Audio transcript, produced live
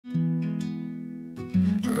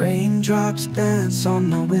Raindrops dance on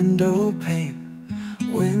the window pane.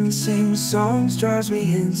 Wind sings songs, drives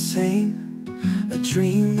me insane. A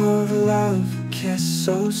dream of love, a kiss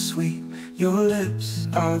so sweet. Your lips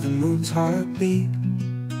are the moon's heartbeat.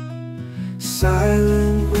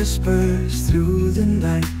 Silent whispers through the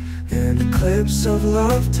night. An eclipse of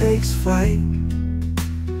love takes flight.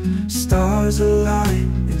 Stars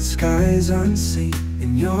align in skies unseen.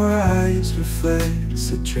 In your eyes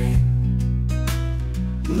reflects a dream.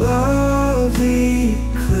 Love the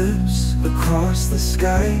eclipse across the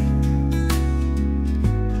sky.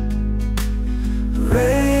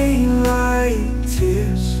 Rain like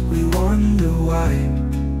tears, we wonder why.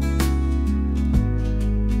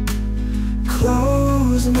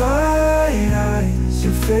 Close my eyes,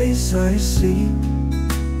 your face I see.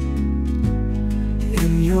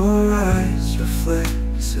 In your eyes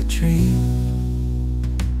reflects a dream.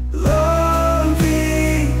 Love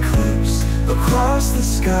the eclipse across the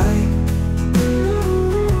sky.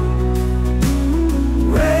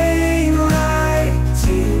 Rain like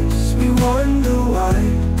tears, we wonder why.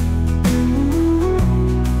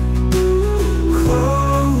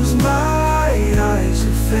 Close my eyes,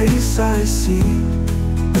 your face I see.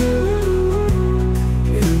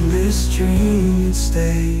 In this dream you'd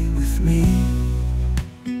stay with me.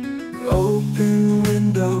 Open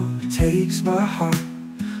window takes my heart.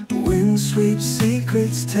 Wind sweeps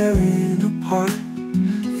secrets tearing apart.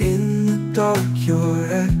 In the dark your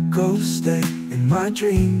echoes stay. In my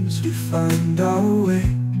dreams we find our way.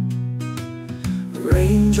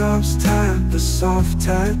 Raindrops tap a soft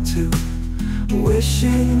tattoo.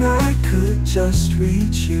 Wishing I could just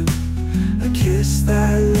reach you. A kiss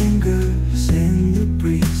that lingers in the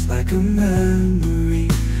breeze, like a memory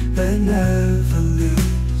that never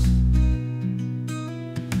leaves.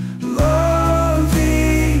 Love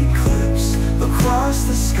the eclipse across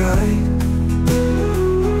the sky.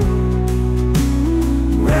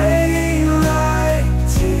 Rain like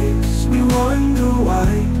tears, we wonder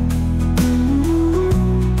why.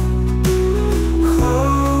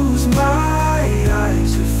 Close my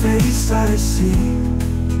eyes, your face I see.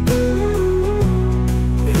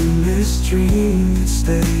 In this dream you'd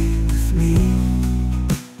stay